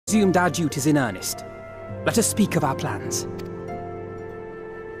Assumed our duties in earnest. Let us speak of our plans.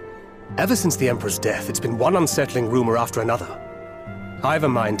 Ever since the Emperor's death, it's been one unsettling rumor after another. I've a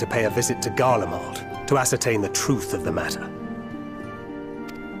mind to pay a visit to Garlemald to ascertain the truth of the matter.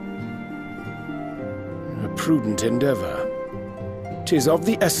 A prudent endeavor. 'Tis of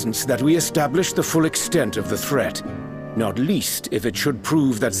the essence that we establish the full extent of the threat, not least if it should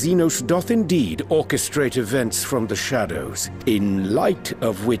prove that Xenos doth indeed orchestrate events from the shadows, in light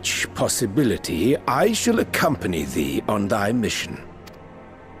of which possibility I shall accompany thee on thy mission.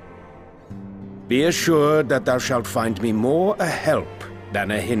 Be assured that thou shalt find me more a help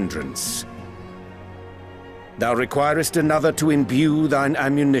than a hindrance. Thou requirest another to imbue thine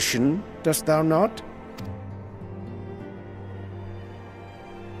ammunition, dost thou not?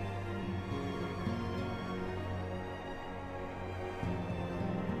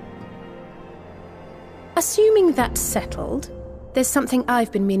 Assuming that's settled, there's something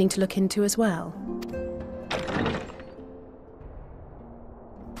I've been meaning to look into as well.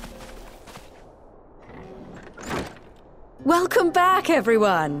 Welcome back,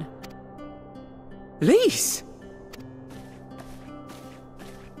 everyone! Lise!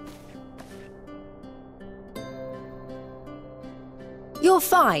 You're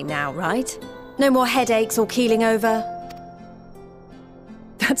fine now, right? No more headaches or keeling over?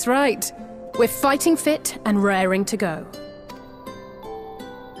 That's right. We're fighting fit and raring to go.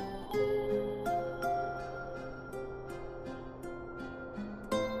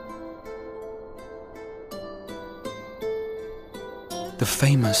 The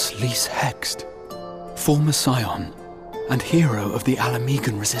famous Lise Hext, former scion and hero of the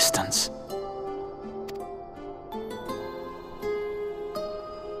Alamegan resistance.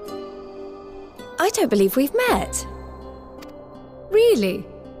 I don't believe we've met. Really?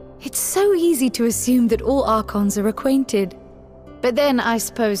 It's so easy to assume that all Archons are acquainted. But then I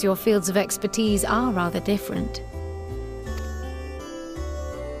suppose your fields of expertise are rather different.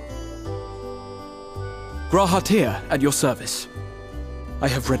 Grahatir, at your service. I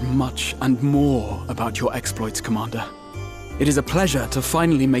have read much and more about your exploits, Commander. It is a pleasure to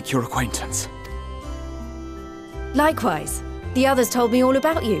finally make your acquaintance. Likewise. The others told me all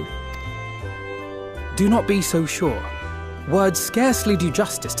about you. Do not be so sure. Words scarcely do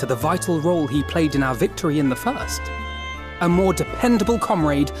justice to the vital role he played in our victory in the first. A more dependable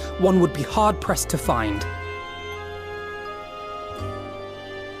comrade one would be hard-pressed to find.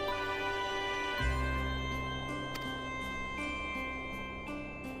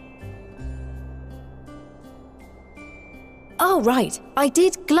 Oh, right. I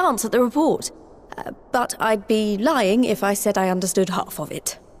did glance at the report. But I'd be lying if I said I understood half of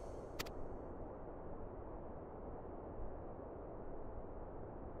it.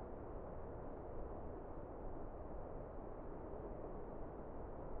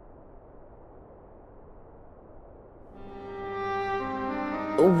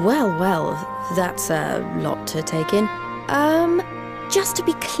 Well, that's a lot to take in. Just to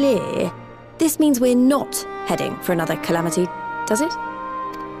be clear, this means we're not heading for another calamity, does it?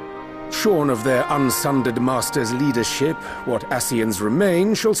 Shorn of their unsundered master's leadership, what Ascians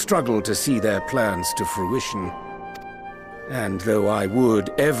remain shall struggle to see their plans to fruition. And though I would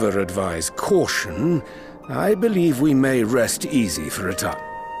ever advise caution, I believe we may rest easy for a time.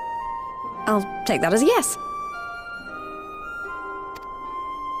 I'll take that as a yes.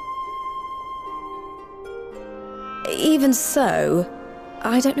 Even so,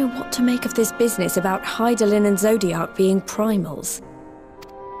 I don't know what to make of this business about Hydaelyn and Zodiac being primals.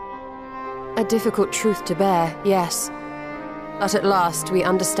 A difficult truth to bear, yes. But at last we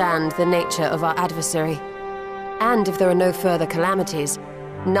understand the nature of our adversary. And if there are no further calamities,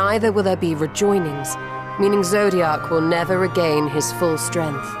 neither will there be rejoinings, meaning Zodiac will never regain his full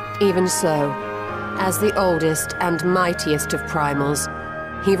strength. Even so, as the oldest and mightiest of primals,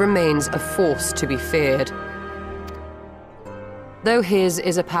 he remains a force to be feared. Though his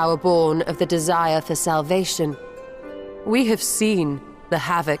is a power born of the desire for salvation, we have seen the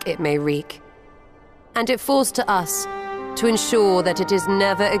havoc it may wreak. And it falls to us to ensure that it is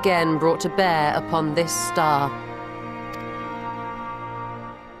never again brought to bear upon this star.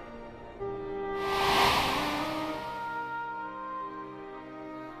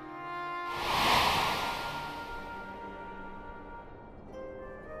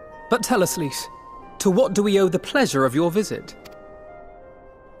 But tell us, Lise, to what do we owe the pleasure of your visit?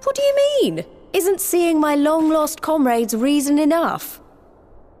 What do you mean? Isn't seeing my long-lost comrades reason enough?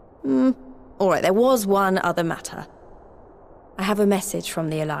 Alright, there was one other matter. I have a message from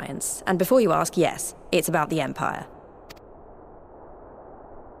the Alliance, and before you ask, yes, it's about the Empire.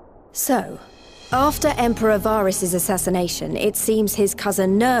 So, After Emperor Varys' assassination, it seems his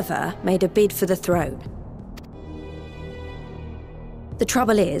cousin Nerva made a bid for the throne. The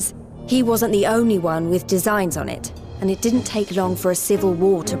trouble is, he wasn't the only one with designs on it, and it didn't take long for a civil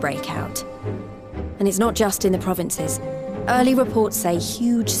war to break out. And it's not just in the provinces. Early reports say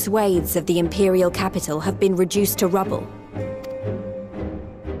huge swathes of the imperial capital have been reduced to rubble.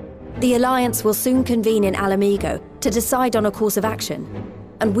 The Alliance will soon convene in Alamigo to decide on a course of action,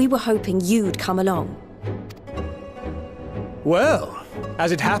 and we were hoping you'd come along. Well,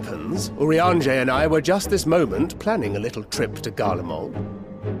 as it happens, Urianger and I were just this moment planning a little trip to Garlemald,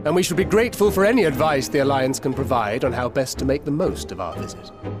 and we should be grateful for any advice the Alliance can provide on how best to make the most of our visit.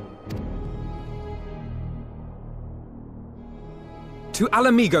 To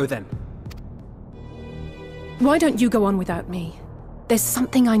Alamigo, then. Why don't you go on without me? There's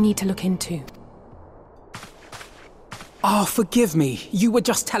something I need to look into. Oh, forgive me. You were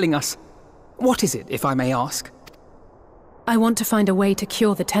just telling us. What is it, if I may ask? I want to find a way to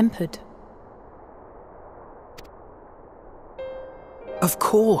cure the Tempered. Of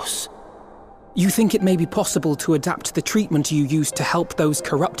course. You think it may be possible to adapt the treatment you used to help those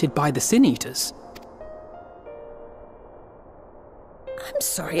corrupted by the Sin Eaters? I'm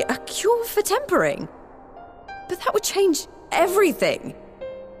sorry, a cure for tempering? But that would change everything.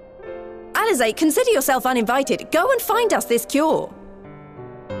 Alizé, consider yourself uninvited. Go and find us this cure.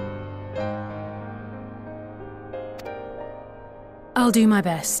 I'll do my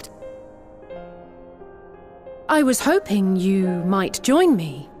best. I was hoping you might join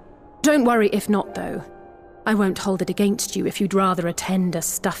me. Don't worry if not, though. I won't hold it against you if you'd rather attend a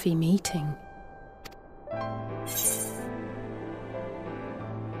stuffy meeting.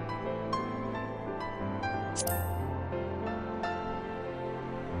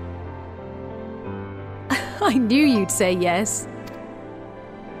 I knew you'd say yes.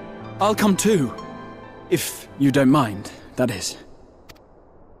 I'll come too. If you don't mind, that is.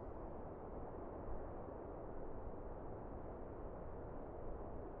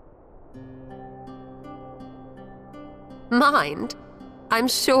 Mind? I'm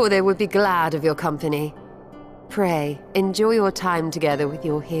sure they would be glad of your company. Pray, enjoy your time together with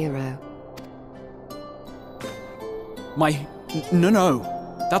your hero.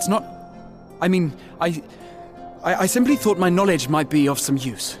 No. That's not... I mean, I simply thought my knowledge might be of some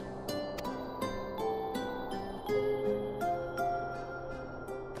use.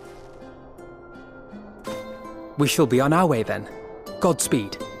 We shall be on our way then.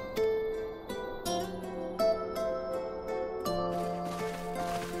 Godspeed.